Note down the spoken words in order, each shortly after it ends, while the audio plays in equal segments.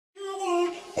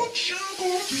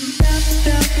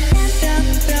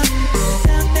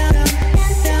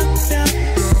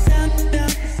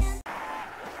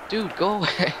Dude, go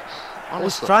away. I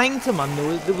was trying to, man.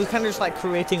 They were kind of just like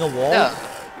creating a wall. No,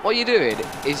 what you're doing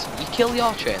is you kill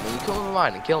your train, then you come over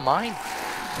mine and kill mine.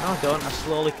 No, I don't. I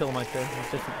slowly kill my train.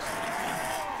 What's the difference?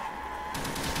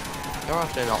 You're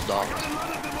after not dogs.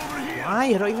 Why?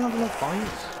 I don't even have enough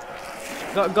points.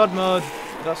 Got God mode.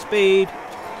 Got speed. Oh,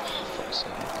 fuck's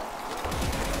sake.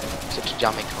 Such a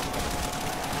jamming combo.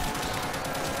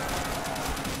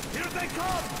 Here they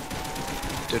come!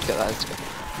 Dude, get that instant.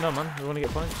 No, man. We want to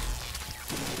get points.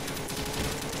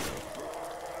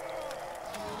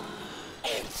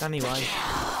 Anyway.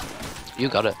 You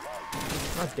got it.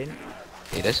 No, I didn't.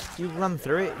 You did. You ran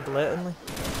through it blatantly.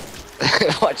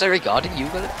 What's I regarding? You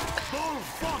got it.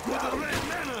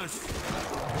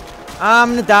 I'm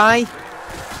gonna die.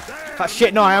 That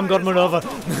shit, no, I am God mode over.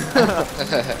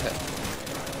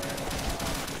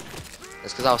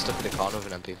 It's because I was stuck in the corner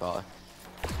with an MP40.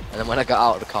 And then when I got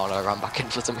out of the corner, I ran back in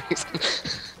for some reason.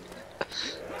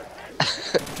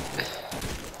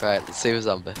 Right, let's see a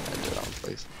zombie. Enter that one,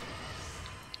 please.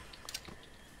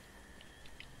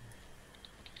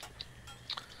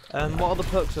 What other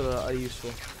perks are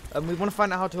useful? We want to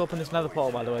find out how to open this nether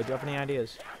portal, by the way. Do you have any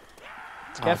ideas?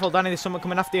 Careful, Danny, there's someone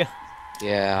coming after you.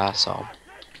 Yeah, I saw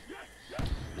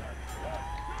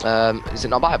him. Is it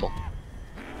not Bible?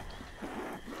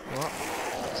 What?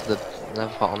 Is the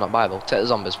nether portal not Bible? Take the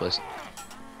zombies, please.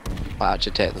 Like,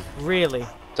 actually take them. Really?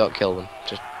 Don't kill them.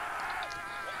 Just...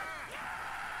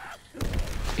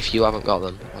 If you haven't got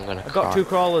them, I'm gonna I've got 2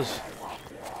 crawlers.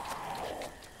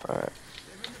 Alright.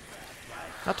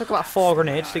 That took about 4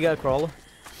 grenades to get a crawler.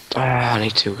 I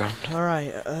need 2 grand.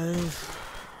 Alright, I'm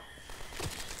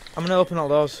gonna open all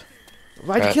those.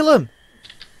 Why'd you kill him?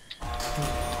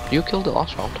 You killed it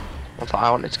last round. I thought I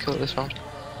wanted to kill it this round.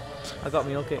 I got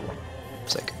meal kit.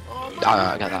 Sick.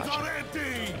 I get that actually.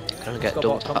 I'm gonna get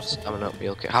double taps. I'm gonna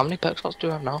meal kit. How many perk slots do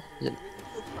I have now? Is it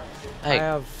 8? I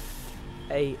have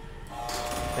 8. I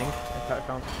think. I can't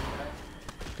count.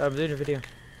 I'm doing a video.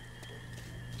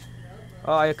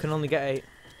 Oh, I can only get 8.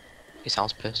 He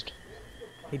sounds pissed.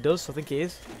 He does, I think he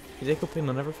is. He's hiccuping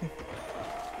on everything.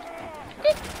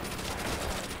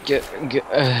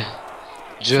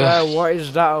 So, what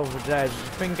is that over there? Is it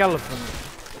a pink elephant?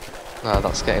 No,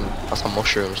 that's on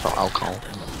mushrooms, not alcohol.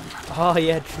 Oh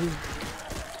yeah, true.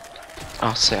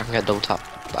 Oh, sick, I can get double tap,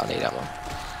 but I need ammo.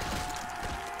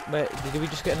 Wait, did we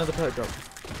just get another perk drop?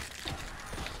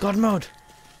 God mode!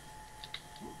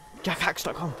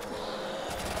 JackHacks.com.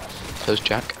 Who's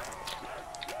Jack?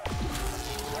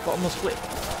 Bottomless flip.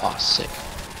 Oh, sick.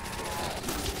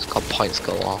 It's called points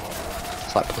galore.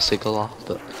 It's like pussy galore,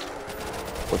 but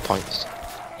with points.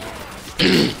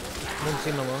 Won't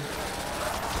seem alone.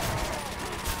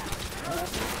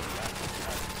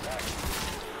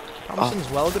 Thompson's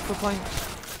well good for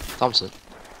points. Thompson?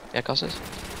 Yeah, of course it is.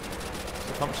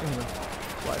 For Thompson, you know.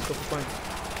 Like good for points.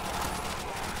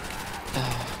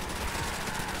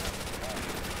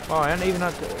 Oh, I haven't even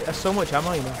had so much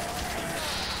ammo, you know.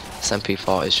 This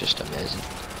MP4 is just amazing.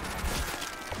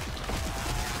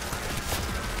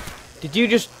 Did you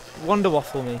just wonder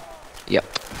waffle me? Yep.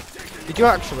 Did you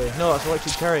actually? No, that's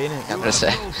electric cherry, innit? Yeah, I'm gonna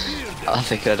say. I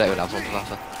think I don't even have one for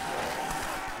that.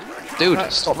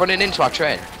 Dude, stop running into our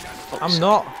train. I'm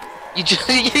not. You just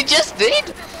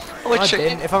did. No, I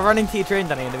didn't. If I ran into your train,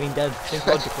 Danny, I'd have been dead. Think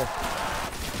logically.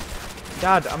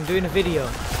 Dad, I'm doing a video.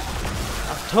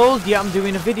 I've told you I'm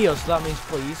doing a video, so that means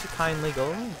please kindly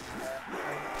go.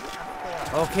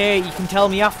 Okay, you can tell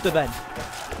me after then.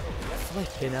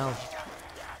 Flipping hell.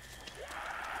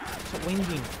 Stop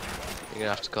whinging. You're gonna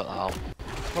have to cut that out.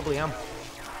 Probably am.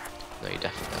 No, you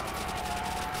definitely don't.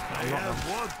 I'm not.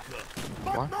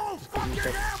 What?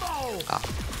 Ah,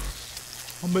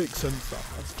 That makes sense, that.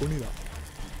 That's funny, that.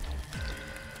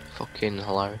 fucking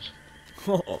hilarious.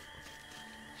 Why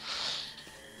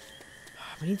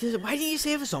didn't you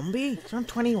save a zombie? It's around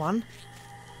 21.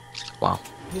 Wow.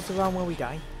 Here's the round where we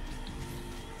die.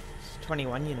 It's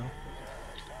 21, you know.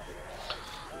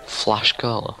 Flash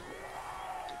cola.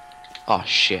 Oh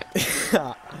shit.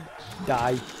 Die.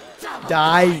 Die.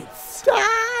 Die.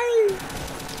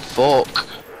 Fuck.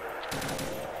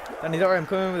 Danny, don't worry, I'm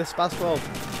coming in with a spaz world.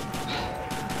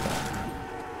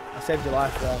 I saved your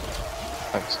life there.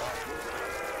 Thanks.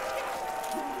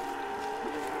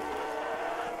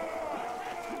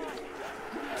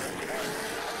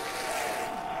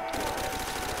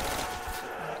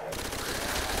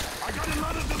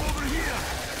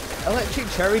 Electric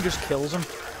cherry just kills him.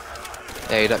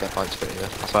 Yeah, you don't get points for it either.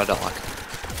 That's what I don't like.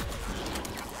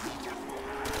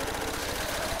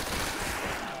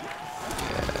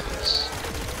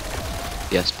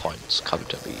 Yes, points come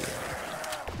to me.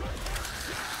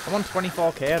 I'm on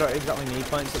 24k, I don't exactly need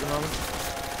points at the moment.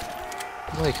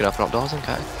 Well, you can open up doors,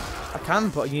 can't you? I can,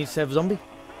 but you need to save a zombie.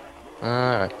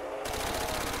 Alright.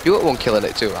 You got one killing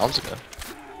it 2 rounds ago.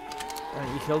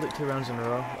 You killed it 2 rounds in a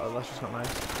row. Oh, that's just not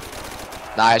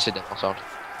nice. Nah, I actually did. I sound.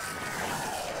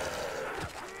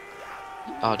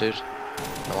 Oh, dude.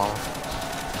 No armor.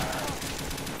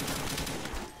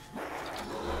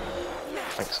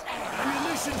 Thanks.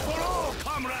 Ammunition for all,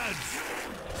 comrades!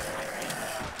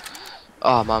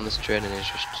 Oh man, this training is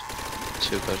just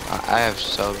too good. I have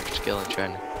so much skill in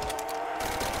training.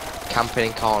 Camping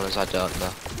in corners, I don't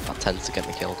know. That tends to get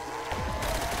me killed.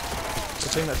 The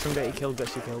thing that doesn't get you killed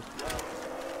gets you killed.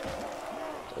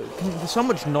 There's so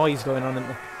much noise going on in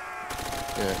there.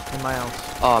 Yeah. In my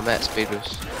house. Oh mate, speed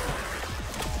boost.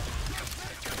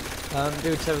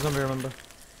 Dude, save a zombie, remember.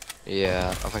 Yeah,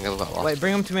 I think I've got one. Wait,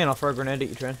 bring him to me and I'll throw a grenade at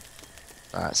you, Train.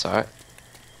 Alright, it's alright.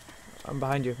 I'm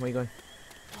behind you. Where are you going?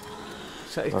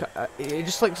 So, it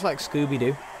just looks like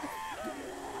Scooby-Doo.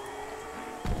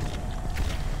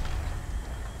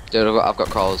 Dude, I've got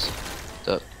crawlers.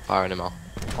 Don't fire anymore.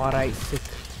 Alright, sick.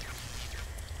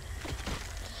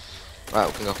 Right,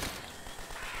 we can go.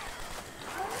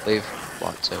 Leave.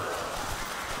 1, 2.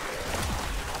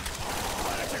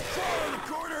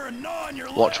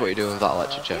 Watch what you're doing with that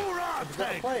electric chair.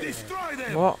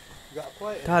 What?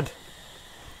 Dad.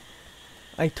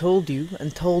 I told you,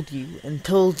 and told you, and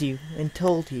told you, and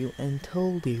told you, and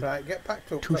told you. Right, get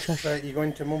packed up. To That's, shush. you're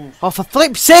going to mum's. Oh, for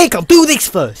flip's sake, I'll do this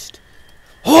first!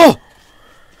 Oh!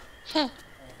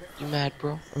 You mad,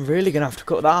 bro? I'm really gonna have to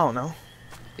cut that out now.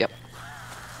 Yep.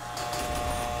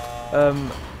 I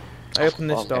open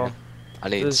this door. I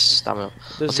need There's- stamina.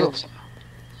 There's What's a up?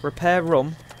 repair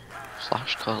room.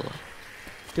 Flash color.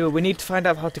 Dude, we need to find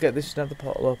out how to get this nether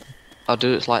portal open. I'll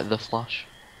do it's like the Flash.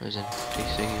 As in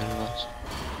DC universe.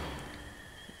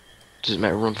 Does it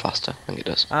make it run faster? I think it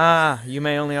does. Ah, you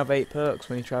may only have 8 perks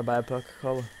when you try to buy a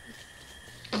Coca-Cola.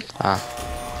 Ah.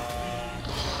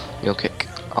 Mule kick.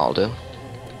 I'll do.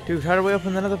 Dude, how do we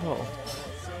open the nether portal?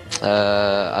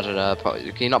 I don't know.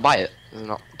 Probably, can you not buy it? There's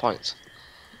not points.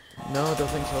 No, I don't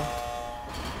think so.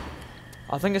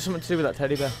 I think it's something to do with that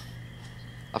teddy bear.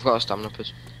 I've got a stamina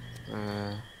piece.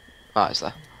 It's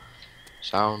there.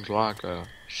 Sounds like a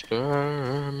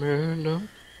stamina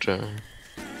turn.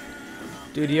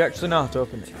 Dude, you actually know how to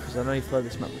open it? Because I know you've played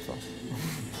this map before.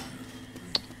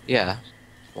 Yeah.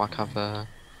 Like I've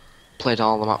played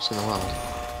all the maps in the world.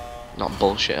 Not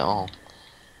bullshit at all.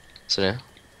 So yeah.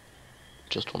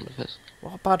 Just one of his.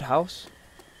 What a bad house.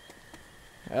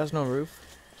 It has no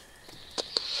roof.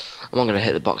 I'm not gonna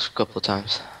hit the box a couple of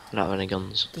times. I don't have any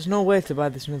guns. There's no way to buy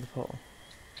this nether portal.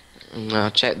 No,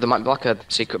 check. There might be like a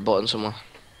secret button somewhere.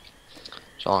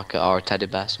 So like or a teddy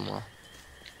bear somewhere.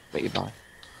 That you buy.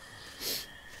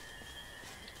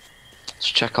 Let's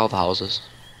check all the houses.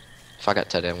 If I get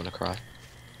Teddy, I'm gonna cry.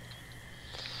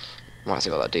 Might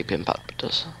see what that deep impact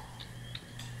does.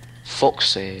 Fuck's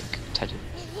sake, Teddy.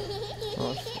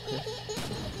 Oh, that's okay.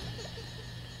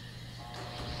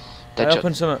 I Deadshot.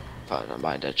 opened something. I don't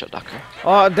buy a Deadshot Dakar.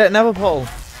 Oh, nether portal.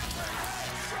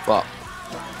 What?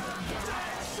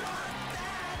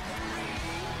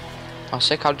 Oh,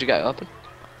 sick. How did you get it open?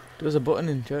 There was a button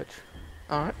in church.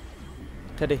 Alright.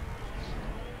 Teddy.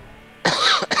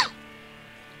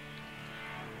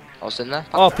 What's in there?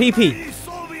 Oh, PP.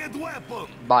 Soviet weapon!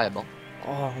 Buyable.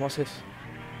 Oh, what's this?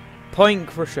 Point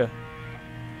crusher.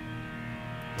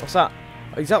 What's that?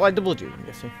 Is that like double G, I'm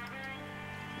guessing?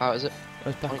 How is it?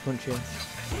 There's back Point. punching.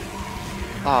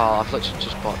 Oh, I've literally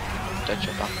just bought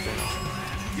Deadshot Dakar.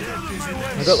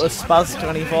 I got the Spaz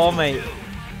 24, mate.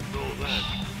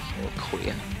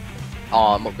 Queer.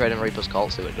 Oh, I'm upgrading Reaper's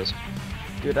Call, see what it does.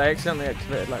 Dude, I accidentally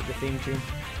activated like the theme tune.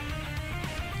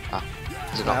 Ah.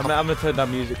 Is it not? I'm gonna turn down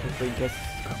music quickly in case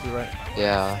it's copyright.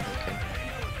 Yeah, okay.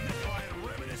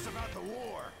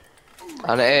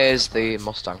 And it is the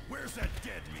Mustang.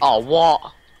 Oh,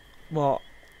 what? What?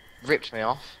 Ripped me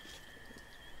off.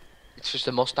 It's just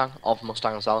a Mustang of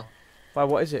Mustang and Sally. Why,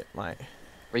 what is it? Like...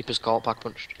 Reaper's Call, pack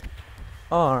punched.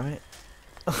 Oh, alright.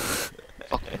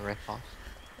 Fucking rip off.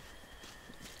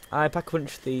 I pack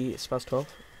punched the Spaz 12.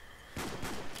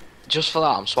 Just for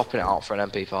that, I'm swapping it out for an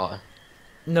MP40.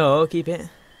 No, keep it.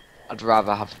 I'd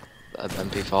rather have an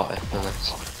MP40 than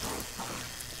this.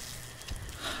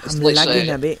 It's I'm literally, lagging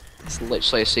a bit. it's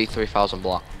literally a C3000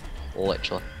 black.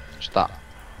 Literally. Just that.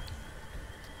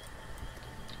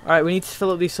 Alright, we need to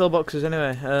fill up these soul boxes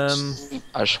anyway. I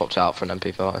just swapped it out for an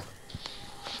MP40.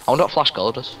 I wonder what Flash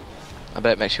Gold does. I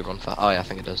bet it makes you run fast. Oh yeah, I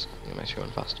think it does. It makes you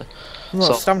run faster. What,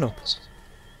 So- stamina?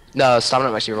 No,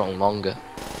 stamina makes you run longer.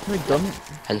 No, it doesn't.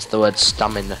 Hence the word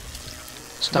stamina. No,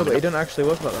 Stamina. but it doesn't actually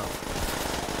work like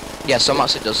that. Yeah, some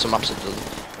maps it does, some maps it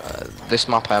doesn't. This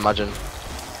map, I imagine.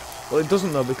 Well, it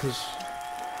doesn't though, because...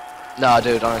 No,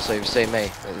 dude, honestly, if you see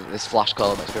me, this flash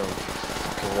call makes me run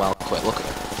fucking well quick. Look at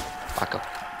me. Back up.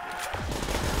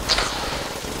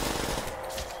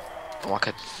 I'm like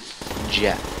a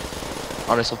jet.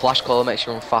 Honestly, flash call makes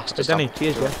you run faster. Hey, Danny,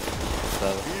 cheers, yeah.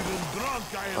 Even drunk,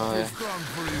 I am Oh, yeah. too strong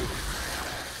for you.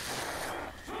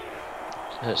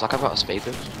 It's like I've got a speed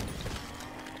boost.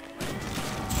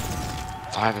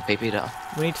 If I have a PP down.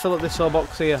 We need to fill up this whole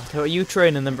box here. So you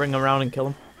train and then bring them around and kill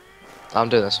them. I'm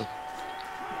doing this one.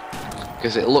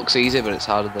 Because it looks easy, but it's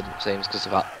harder than it seems because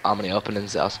of how many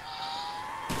openings it has.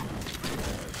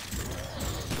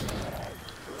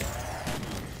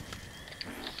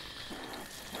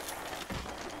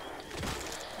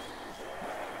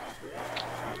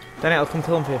 Danny, I'll come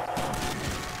kill them for you.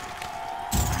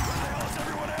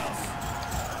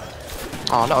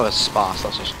 Oh, not a sparse,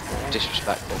 that's just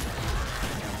disrespectful.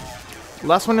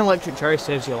 Last one, electric cherry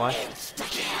saves your life.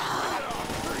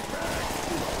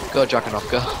 Go Dragunov,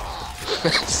 go.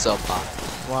 So bad.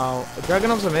 Wow,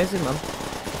 Dragunov's amazing, man.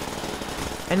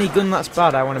 Any gun that's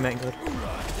bad, I want to make good.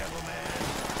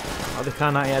 Like the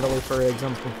Karnat Eatherley, for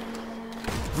example.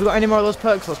 Have we got any more of those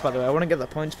perks lost, by the way? I want to get that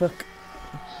points perk.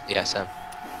 Yeah, Sam.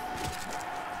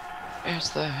 It's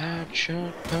the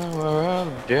headshot power of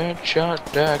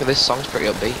Deadshot Dagger. This song's pretty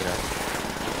upbeat, you know.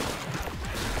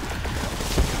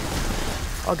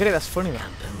 Oh, get it, that's funny, man.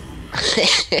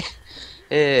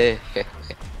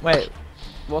 Wait,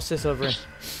 what's this over here?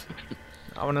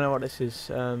 I want to know what this is.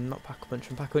 Not pack punch.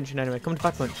 I'm pack punching anyway. Come to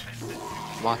pack punch.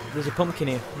 What? There's a pumpkin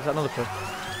here. Is that another perk?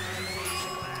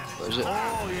 What is it?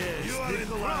 Oh yes, this is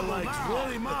what I like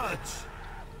very much.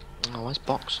 Oh, where's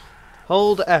box?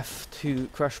 Hold F to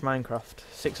crash Minecraft.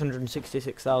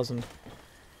 666,000.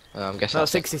 I'm guessing. No,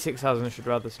 That's 66,000. I should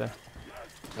rather say.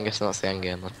 I'm guessing that's the end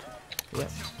game then. Yeah.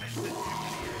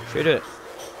 Should we do it?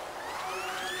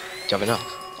 Do you have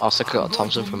enough? I'll stick it on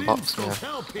Thompson from box. Yeah.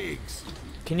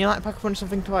 Can you like pack punch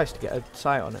something twice to get a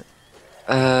sight on it?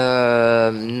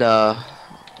 No.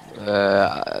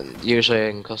 Usually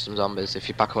in custom zombies, if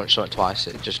you pack a punch something twice,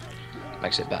 it just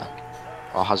makes it better,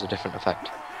 or has a different effect.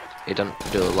 You don't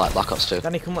do it like Black Ops 2.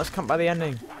 Danny, come, let's camp by the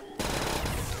ending.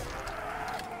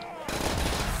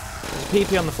 There's a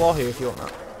PP on the floor here if you want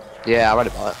that. Yeah, I read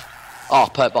about it. Oh,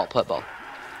 perk ball, perk ball.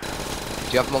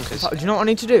 Do you have monkeys? Do you know what I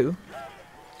need to do?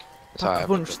 It's Pack a alright.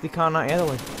 punch the Karnat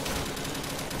Eatherley.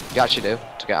 You actually do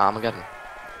to get Armageddon.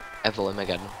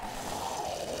 Armageddon.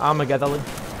 Armageddon.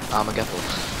 Armageddon.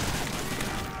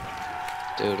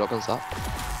 Dude, what gun's that?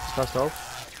 First off.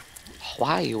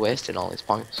 Why are you wasting all these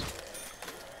points?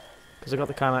 Because I got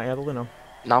the Karnat Eatherley now.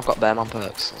 Now I've got Bearman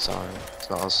perks. It's alright. It's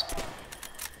not us.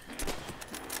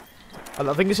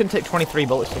 I think it's going to take 23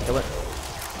 bullets to kill it.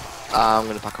 I'm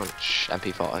gonna pack a punch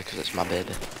MP40 because it's my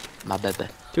baby. My baby.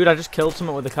 Dude, I just killed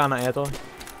someone with the Karnat Eatherley.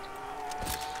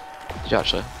 Did you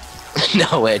actually?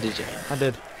 No way, did you? I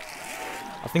did.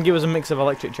 I think it was a mix of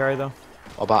electric cherry though.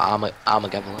 What about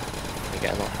Armageddon? You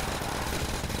getting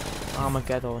that?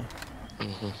 Armageddon.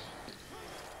 Mhm.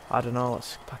 I don't know,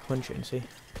 let's pack a punch it and see.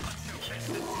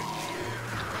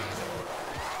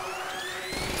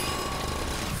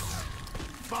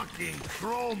 Fucking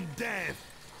chrome death.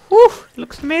 Woo! It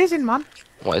looks amazing, man.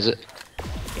 What is it?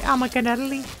 The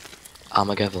Armageddon.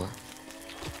 Armageddon.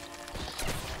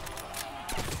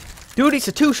 Dude, it's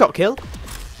a 2-shot kill.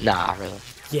 Nah, really.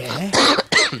 Yeah.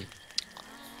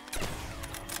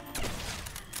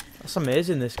 That's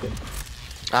amazing, this gun.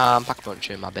 Pack a punch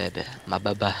in my baby. My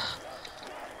baby.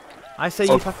 I say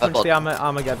you pack a punch the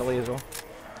Armageddon as well.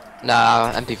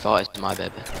 Nah, MP40 is my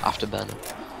baby. After burning.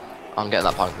 I'm getting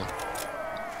that point then.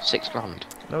 £6 grand.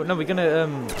 No, we're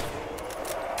gonna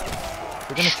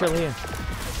chill here.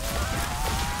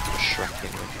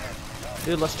 Shrek.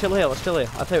 Dude, let's chill here, let's chill here.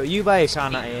 I'll tell you what, you buy a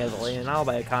Karnat Eatherley and I'll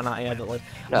buy a Karnat Eatherley.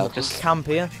 No, We'll just camp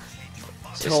here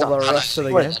it's till not the rest of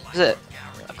the Wait, game. is it?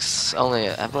 It's only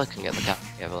Evelyn can get the cat.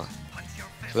 Evelyn.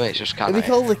 For me, it's just It'll can't. be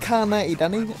called the Karnat,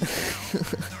 Danny.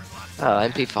 Oh,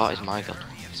 MP40 is my gun.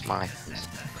 It's mine.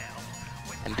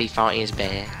 MP40 is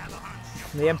bare.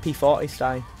 The MP40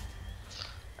 style.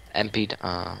 MP.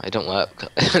 It don't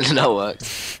work. It don't work.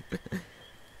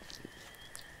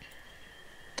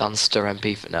 Dunster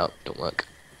MP for no, don't work.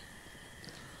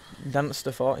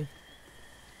 Danster 40.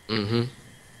 Mhm.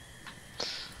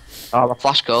 Oh, the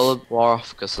flash goal wore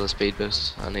off because of the speed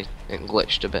boost, and it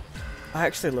glitched a bit. I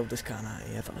actually love this Karnat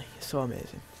Eatherley. It's so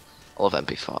amazing. I love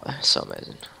MP40. It's so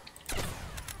amazing.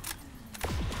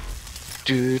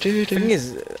 Thing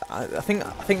is, I think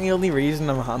the only reason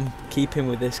I'm keeping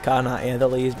with this car night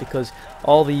Eatherley is because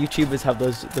all the YouTubers have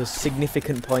those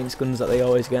significant points guns that they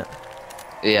always get.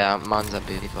 Yeah, mine's a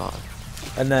beauty bot.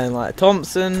 And then like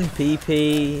Thompson,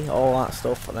 PP, all that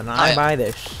stuff, and then I buy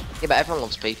this. Yeah, but everyone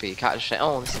loves PP. You can't just say,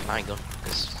 oh, this is my gun,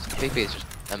 because PP is just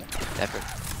different.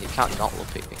 You can't not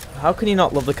love PP. How can you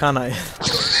not love the car night?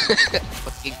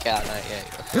 Fucking can't, yeah.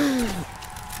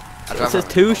 It says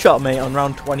 2-shot, mate, on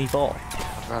round 24.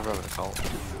 I'd rather have a Colt.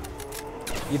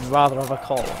 You'd rather have a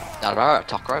Colt. I'd rather have a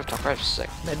Tokarev. Tokarev's sick.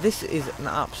 Mate, this is an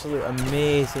absolute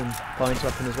amazing point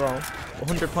weapon as well.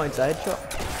 100 points a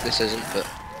headshot. This isn't, but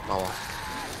oh well.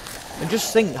 And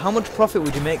just think, how much profit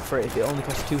would you make for it if it only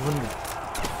cost 200?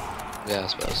 Yeah, I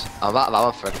suppose. I'll back that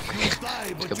one for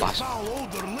Die, but your foul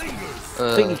odor lingers.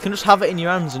 I think you can just have it in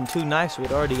your hands and 2 knives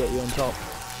would already get you on top.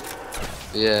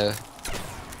 Yeah.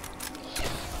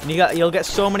 And you'll get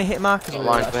so many hit markers with it,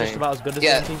 that's just about as good as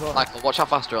yeah, the MP4. Michael, watch how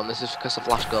fast you're on. This is because of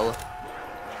flash goal.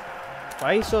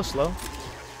 Why are you so slow?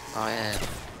 Oh yeah.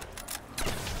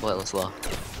 A little slow.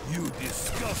 You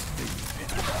disgust me.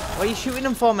 What are you shooting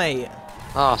them for, mate?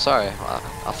 Oh, sorry.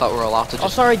 I thought we were allowed to just... Oh,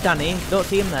 sorry, Danny. Don't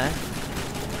see him there. I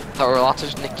thought we were allowed to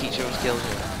just nick each other's kills.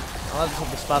 I'll just have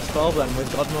the spaz 12 then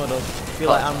with God mode. I feel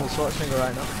like Arnold Schwarzenegger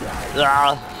right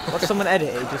now. Watch someone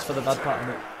edit it just for the bad part in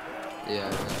it.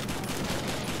 Yeah.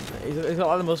 He's got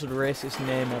like the most racist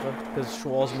name ever, because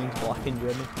Schwarz means black in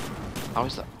German. How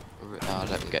is that? Oh, I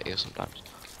don't get you sometimes.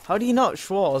 How do you not?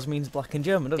 Schwarz means black in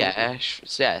German, doesn't it? Yeah,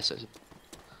 yeah, so it's,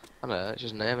 I don't know, it's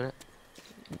just a name, innit?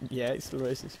 Yeah, it's still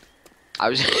racist. I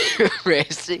was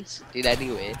racist in any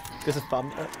way. Because of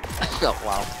banter. Oh,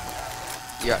 wow.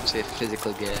 You're actually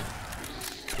physically gay.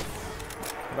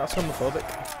 That's homophobic.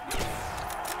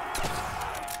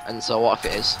 And so what if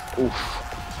it is? Oof.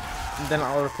 And then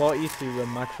I'll report you to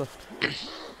Microsoft.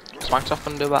 What's Microsoft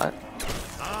gonna do about it?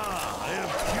 Ah, I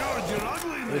have cured your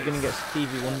ugliness. We're gonna get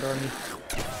Stevie Wonder on you.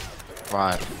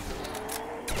 Right.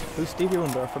 Who's Stevie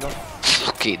Wonder? I forgot.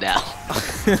 Fucking hell.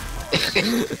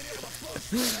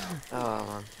 Oh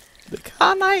man. The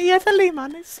car night Eatherley,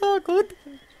 man, it's so good.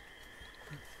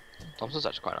 Thompson's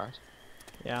actually quite nice.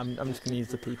 Yeah, I'm just gonna use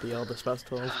the PP or the spaz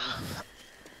 12.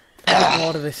 I'm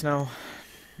bored of this now.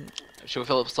 Should we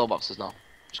fill up soul boxes now?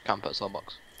 Just camp at soul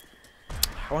box.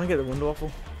 I wanna get the Wonder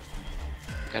Waffle.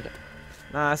 Get it.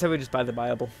 Nah, I said we just buy the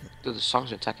Bible. Dude, the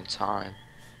songs are taking time.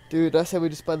 Dude, I said we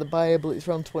just buy the Bible, it's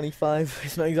round 25.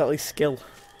 It's not exactly skill.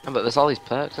 Yeah, but there's all these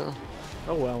perks, isn't there?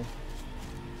 Oh well.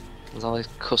 There's all these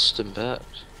custom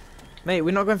perks. Mate,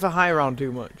 we're not going for high round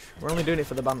too much. We're only doing it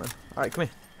for the banter. Alright, come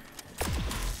here.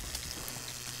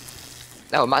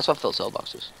 No, we might as well fill soul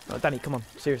boxes. Oh, Danny, come on.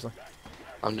 Seriously.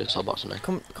 I'm doing soul boxes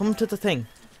now. Come to the thing.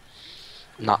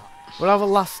 Nah. We'll have a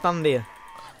last stand here.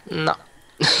 Nah.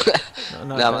 No,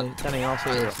 No, Danny, in all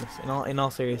seriousness. In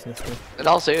all seriousness, come here. In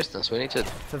all seriousness, we need to...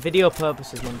 For video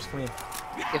purposes, man, just come here.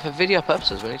 Yeah, for video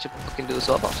purposes, we need to fucking do the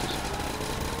soul boxes.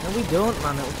 No, we don't,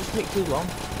 man. It'll just take too long.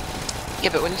 Yeah,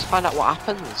 but we need to find out what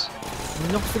happens.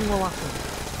 Nothing will happen.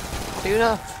 How do you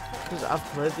know? Because I've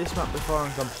played this map before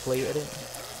and completed it.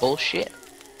 Bullshit.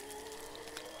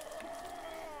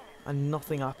 And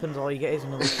nothing happens. All you get is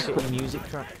another shitty music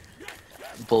track.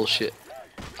 Bullshit.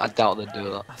 I doubt they'd do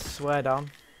that. I swear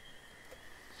down.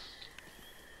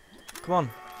 Come on.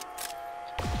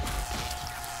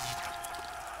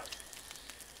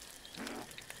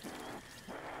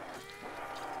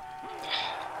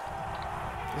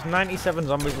 There's 97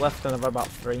 zombies left and I've about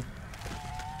 3.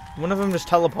 One of them just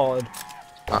teleported.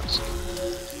 That's...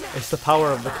 It's the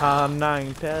power of the car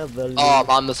 9 Eatherley. Oh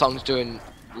man, the song's doing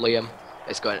Liam.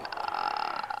 It's going...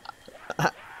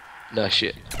 No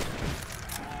shit.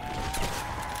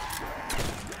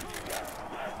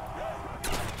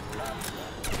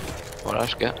 What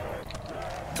else get?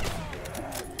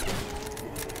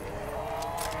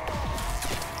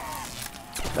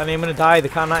 Danny, I'm gonna die. The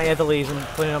car 9 Eatherley isn't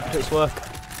putting up to its work.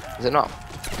 Is it not?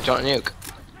 Do you want a nuke?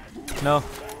 No.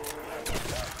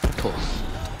 Cool.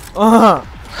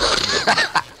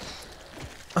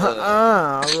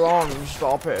 Ron,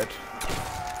 stop it.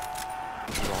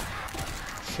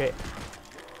 Shit.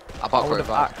 I I would have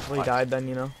actually died then,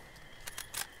 you know.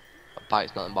 A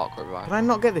bite's not in bulk revive. Can I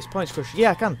not get this points crush?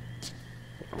 Yeah, I can.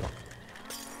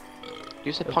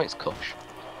 You said points cush.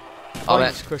 Oh, Points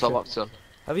that's crusher. soul box done.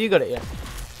 Have you got it yet?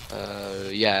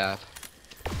 Yeah.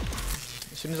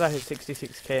 As soon as I hit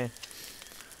 66k.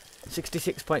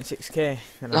 66.6k.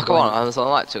 No, come on, there's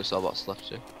only like 2 soul boxes left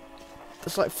too.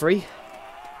 That's like 3.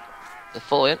 They're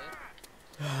full in.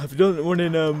 I've done one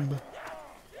in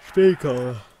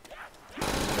speaker.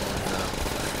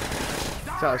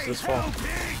 That was just 4.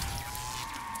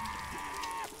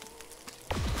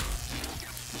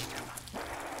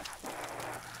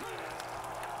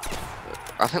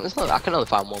 I think there's I can only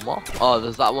find one more. Oh,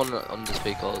 there's that one under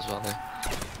speaker as well there.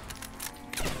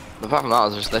 But apart from that,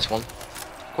 there's just this one.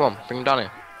 Come on, bring him down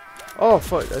here. Oh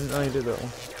fuck, I didn't know you did that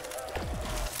one.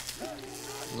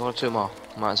 There's one or two more.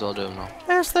 Might as well do them now.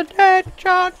 It's the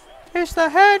deadshot. It's the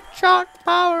headshot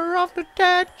power of the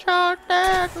deadshot.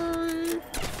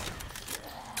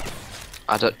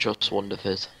 I don't trust Wonder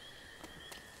Fizz.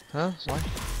 Huh? Why?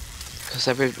 Because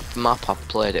every map I've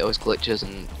played, it always glitches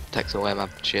and takes away my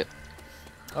shit.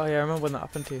 Oh yeah, I remember when that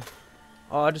happened to you.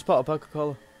 Oh, I just bought a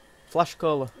Coca-Cola. Flash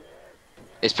Cola.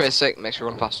 It's pretty sick, makes you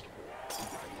run fast.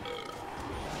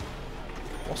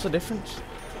 What's the difference?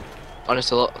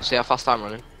 Honestly, look, see how fast I'm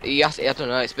running? Yes, I don't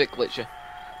know, it's a bit glitchy.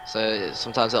 So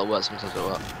sometimes it'll work, sometimes it'll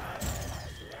work.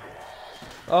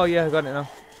 Oh yeah, I got it now.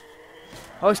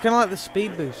 Oh, it's kind of like the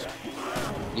speed boost.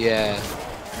 Yeah.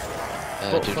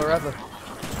 But Dude, forever.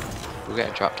 we're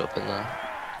getting trapped up in there.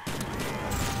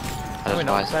 No, we're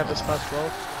not. It's past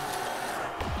 12.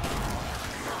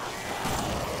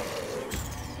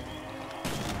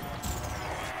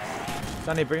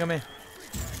 Danny, bring him in.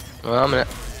 Well, I'm in it.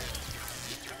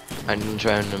 I didn't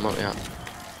train them up yet.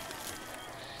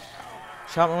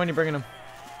 Shout me when you're bringing him.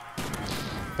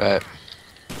 Right.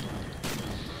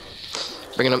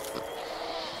 Bringing them.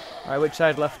 Alright, which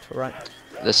side, left or right?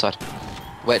 This side.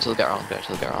 Wait till they get around, wait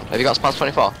till they get around. Have you got Spaz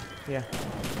 24? Yeah.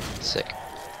 Sick.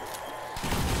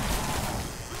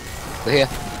 They're here.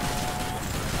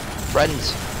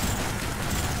 Friends.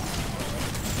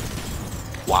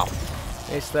 Wow.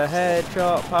 It's the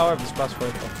headshot power of the Splash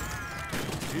Vehicle.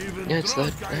 Yeah, it's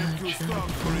that.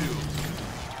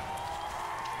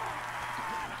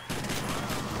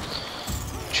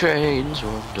 Trains,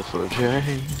 wonderful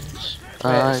trains.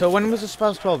 So when was the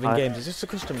Spaz 12 in games? Is this a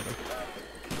custom thing?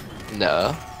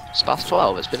 No. Spaz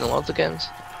 12, it's been in loads of games.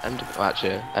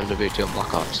 Actually, MW2 and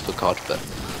Black Ops for COD, but...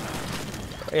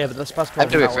 Yeah, but the Spaz 12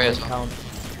 MW3 didn't as well. count.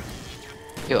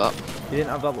 You up? You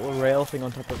didn't have that little rail thing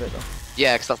on top of it though.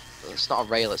 Yeah, because it's not a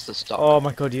rail, it's the stop. Oh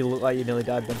my god, you look like you nearly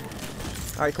died then.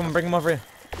 Alright, come on, bring him over here.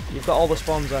 You've got all the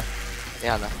spawns there.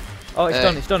 Yeah, I know. Oh, it's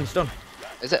done, it's done, it's done.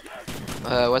 Is it?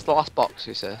 Where's the last box,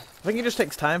 you say? I think it just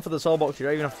takes time for the soul box, you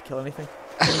don't even have to kill anything.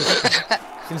 You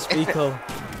can speak all.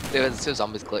 There was two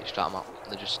zombies glitched out, man.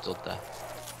 They just stood there.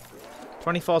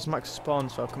 24's max spawn,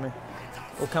 so come here.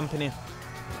 We'll camp in here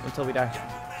until we die.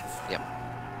 Yep.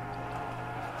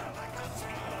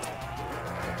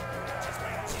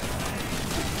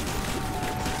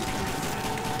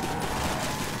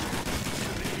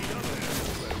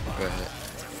 Right.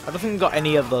 I don't think we got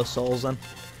any of those souls then.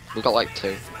 We got like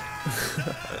 2.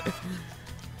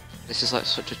 This is like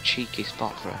such a cheeky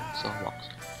spot for a soul box.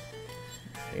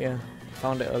 Yeah,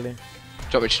 found it earlier.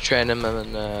 Do you want me to train him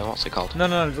and what's it called? No,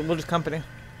 we'll just camp in here.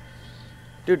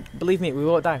 Dude, believe me, we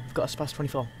won't die. We've got a Splash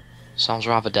 24. Sounds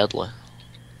rather deadly.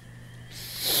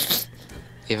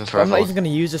 Even for I'm not even going to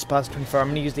use the Splash 24, I'm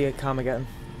going to use the Carmageddon.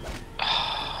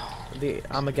 The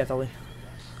Armageddon.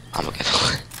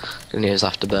 Armageddon. Gonna use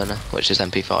Afterburner, which is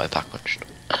MP40 pack punched.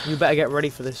 You better get ready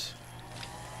for this.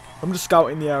 I'm just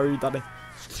scouting the area, Danny.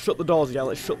 Shut the doors, yeah,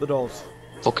 let's shut the doors.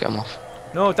 Fuck it, I'm off.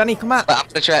 No, Danny, come back! I'm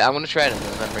gonna train him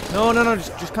and then bring him. No,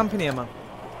 just camp in here, man.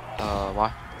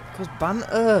 Why? Because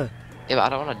banter. Yeah, but I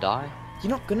don't wanna die.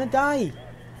 You're not gonna die.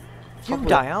 If you Probably.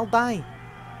 die, I'll die.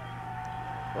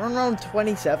 We're on round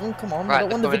 27, come on. Right, I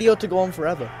don't want the video to go on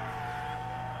forever.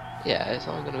 Yeah, it's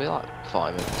only gonna be like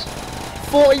 5 minutes.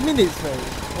 40 minutes, mate.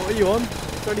 What are you on?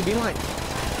 It's already been like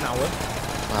an hour.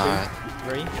 Alright.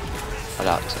 3. I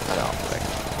doubt.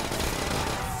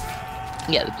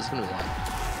 Yeah, there's gonna be like...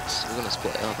 We're gonna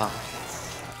split it up, out.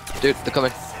 Dude, they're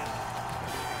coming.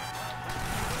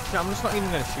 Yeah, I'm just not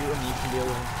even gonna shoot them, you can deal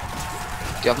with them.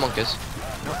 Do you have monkeys?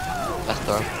 No. Let's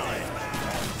throw 'em.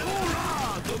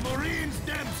 The Marines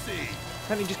Dempsey.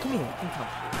 Danny, just come here, we can camp.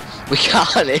 We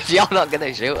can't if you're not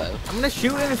gonna shoot him. I'm gonna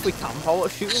shoot him if we camp, I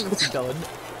won't shoot him if we don't.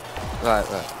 Right.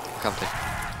 Camping.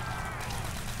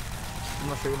 I'm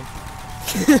not shooting him.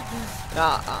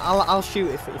 Nah, I'll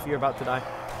shoot if you're about to die.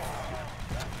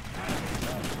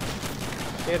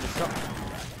 Yeah, just shot.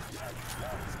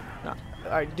 Nah,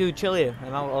 alright, dude, chill here,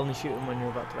 and I'll only shoot him when you're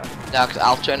about to die. Yeah, cause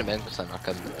I'll train him in, because then I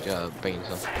can bring you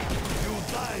some. You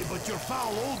die, but your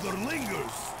foul odor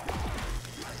lingers.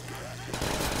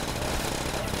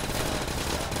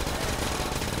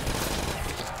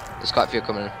 There's quite a few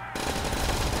coming in.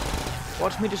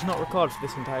 Watch me just not record for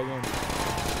this entire game.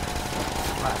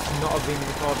 Like, not have been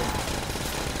recording.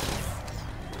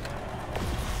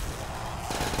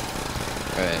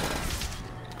 Alright.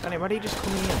 Danny, why do you just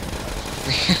come in here?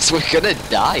 So we're gonna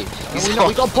die. No,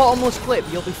 we got bottomless clip,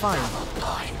 you'll be fine.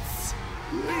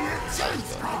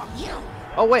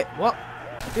 Oh wait, what?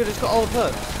 Dude, it's got all the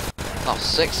perks. Oh,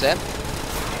 6 in.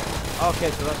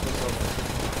 Okay, so that's what's over.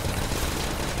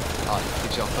 Oh,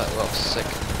 gives you a perk. Well, sick.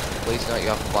 Please note you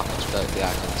have a black ops perk. The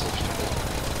icons.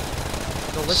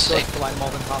 The list goes for like more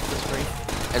than half the screen.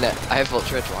 And I have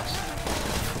Vulture twice.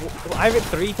 I have it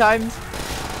 3 times.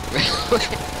 Really?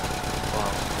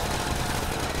 Wow.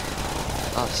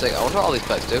 Oh, sick. I wonder what all these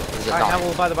perks do. Is it Alright, now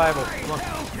we'll buy the Bible. Come on.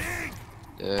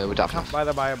 We don't Can't have. buy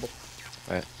the Bible.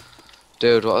 Right.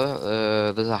 Dude, what?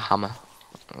 There's a hammer.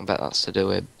 I bet that's to do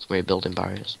with rebuilding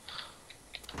barriers.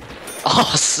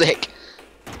 Oh, sick!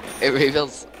 It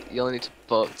rebuilds. You only need to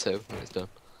put up 2 when it's done.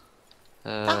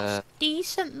 That's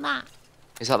decent, that.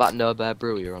 Is that no bear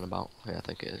brew you're on about? Yeah, I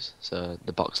think it is. So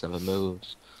the box never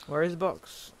moves. Where is the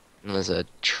box? And there's a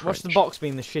trench. Watch the box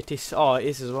being the shittest. Oh, it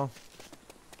is as well.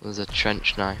 There's a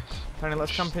trench knife. Tony,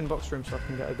 let's camp in box room so I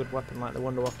can get a good weapon like the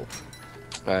Wonder Waffle.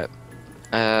 Right.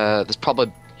 There's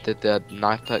probably the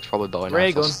knife perk's probably bow and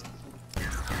Ray knife. gun.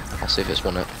 I'll see if it's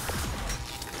won it.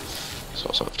 So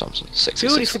of Thompson. 66.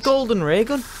 Dude, it's a golden ray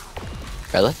gun.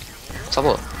 Really? Let's have a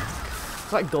look.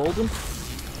 It's like golden.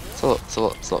 Let's have a look. Let's have a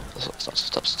look. Let's have a look.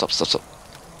 Stop.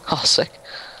 Oh, sick.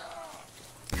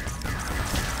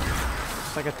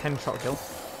 It's like a 10-shot kill.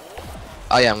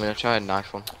 Oh yeah, I'm gonna try a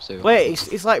knife one. See what Wait,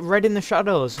 it's like red in the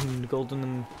shadows and golden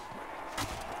and...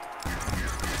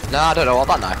 No, I don't know what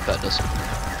that knife perk does.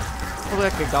 Probably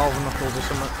like a Galvan Knuckles or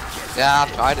something. Yeah,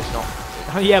 I've tried, it's not.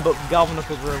 Oh yeah, but Galvan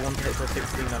Knuckles were one to hit for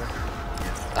 16 now.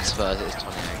 That's first, it's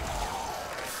 28.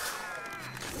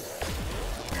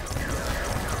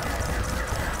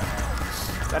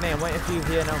 Danny, I'm waiting for you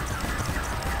here now.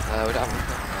 We don't have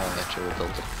anything. Oh, yeah, true, we'll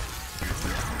build it.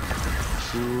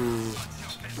 True.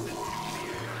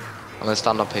 I'm gonna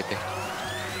stand on PP.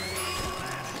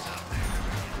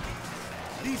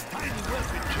 These tiny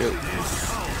weapons. Shoot.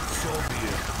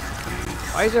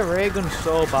 Why is a ray gun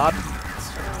so bad?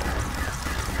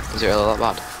 Is it really that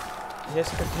bad?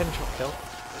 Yes, like a 10-shot kill.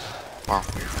 Wow.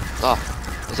 Oh,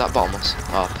 is that bottomless?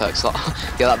 Oh, perk slot.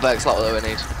 Yeah, that perk slot that we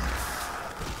need.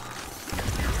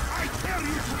 I tear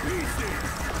you to pieces.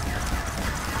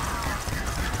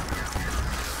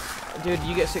 Dude,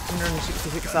 you get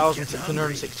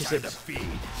 666,666.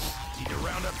 Need to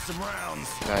round up some rounds.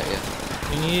 Right, yeah.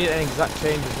 You need an exact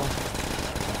change as well.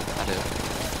 I do.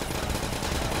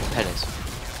 Pennies.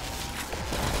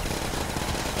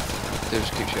 Dude,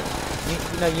 just keep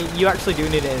shooting. You actually do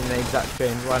need it in an exact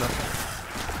change, why not?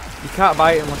 You can't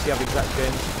buy it unless you have exact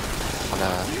change. And,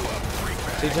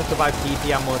 So you just have to buy PP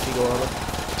ammo if you go over.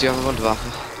 do you have a Wonder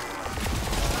Waffle?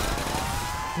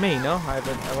 Me, no, I have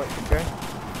an electric train.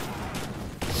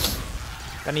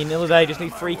 I need another day, just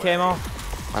need 3k more.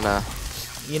 And,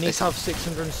 You need to have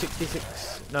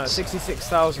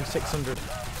 66,600.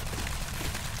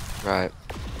 right.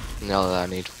 Now that I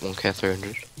need 1k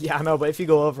 300. Yeah, I know, but if you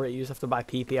go over it, you just have to buy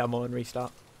PP ammo and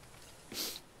restart.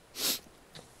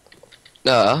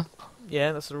 No.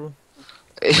 Yeah, that's the rule.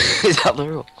 Is that the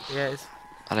rule? Yeah, it is.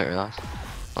 I don't realise.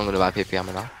 I'm gonna buy PP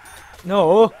ammo now.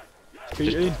 No!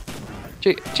 Cheating.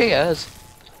 Cheers!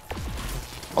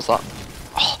 What's that?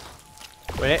 Oh,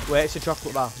 Wait, it's a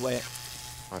chocolate bar, wait.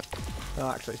 right. No,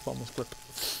 actually, it's bottomless clip.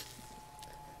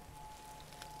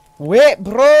 Wait,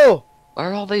 bro! Where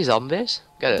are all these zombies?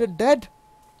 Get They're it? dead.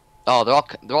 Oh, they're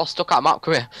all stuck at a map.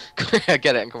 Come here. Come here,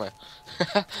 get it and come here.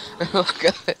 Look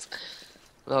at this.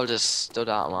 They're all just stood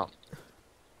out a map.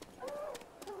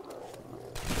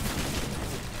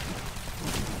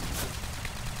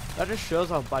 That just shows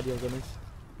how bad your gun is.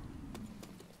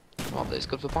 Oh, but it's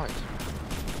good for points.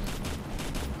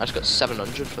 I just got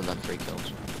 700 from them 3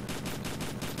 kills.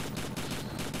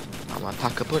 I might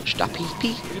pack a punch, da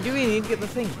PP. You do really need to get the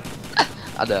thing.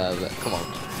 I know, but come on.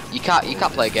 You can't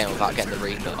play a game without getting the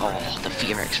Reaper. Oh, the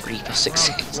Veqr Reaper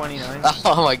 6-6. 29.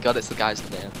 Oh my god, it's the guy's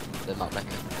name. The map maker.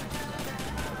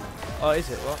 Oh, is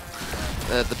it? What?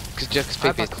 Because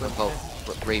PP is called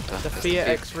Reaper. The It's Fear Veqr.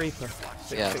 X Reaper.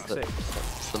 Yeah, it's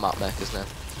 666. it's the map maker's name.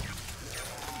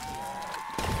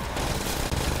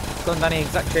 Go on, Danny,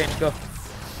 exact change, go.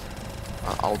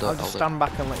 I'll do I'll it, just stand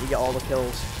back and let you get all the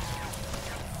kills.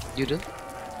 You do?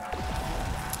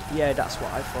 Yeah, that's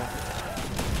what I thought.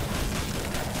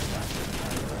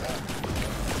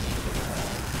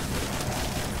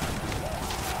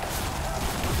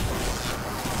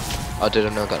 I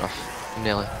didn't know that enough.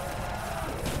 Nearly.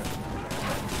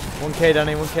 1k,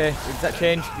 Danny, 1k.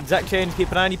 Exact change,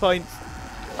 keep an eye on your points.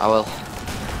 I will.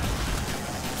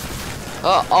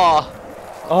 Oh!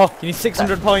 Oh, you need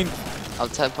 600 points. I'm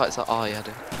 10 points. Oh, yeah, I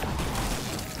do.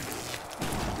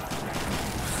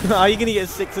 How are you going to get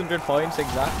 600 points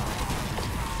exact?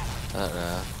 I don't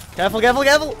know. Careful, careful,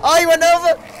 careful! Oh, you went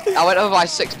over! I went over by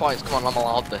 6 points. Come on, I'm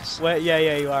allowed this. Wait, yeah,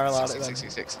 you are allowed it then.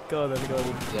 6. Go on then, go on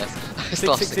then. Yes. Six,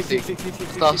 Star six, 16. six, six, six,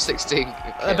 six, Star six. 16.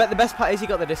 I bet the best part is you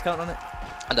got the discount on it.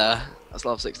 And I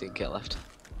still have 16 kit left.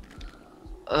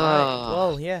 Right,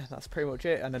 well, yeah, that's pretty much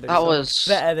it. And I That was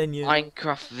better than you.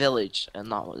 Minecraft Village,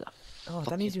 and that was a Oh,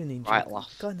 Danny's doing the intro. right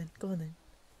laugh. Go on then, go on then.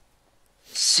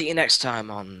 See you next time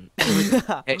on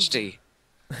HD.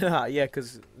 Yeah,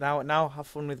 because now have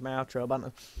fun with my outro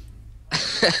banter.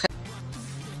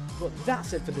 But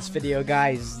that's it for this video,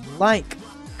 guys. Like,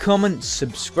 comment,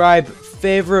 subscribe,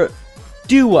 favourite,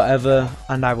 do whatever,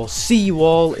 and I will see you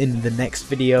all in the next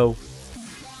video.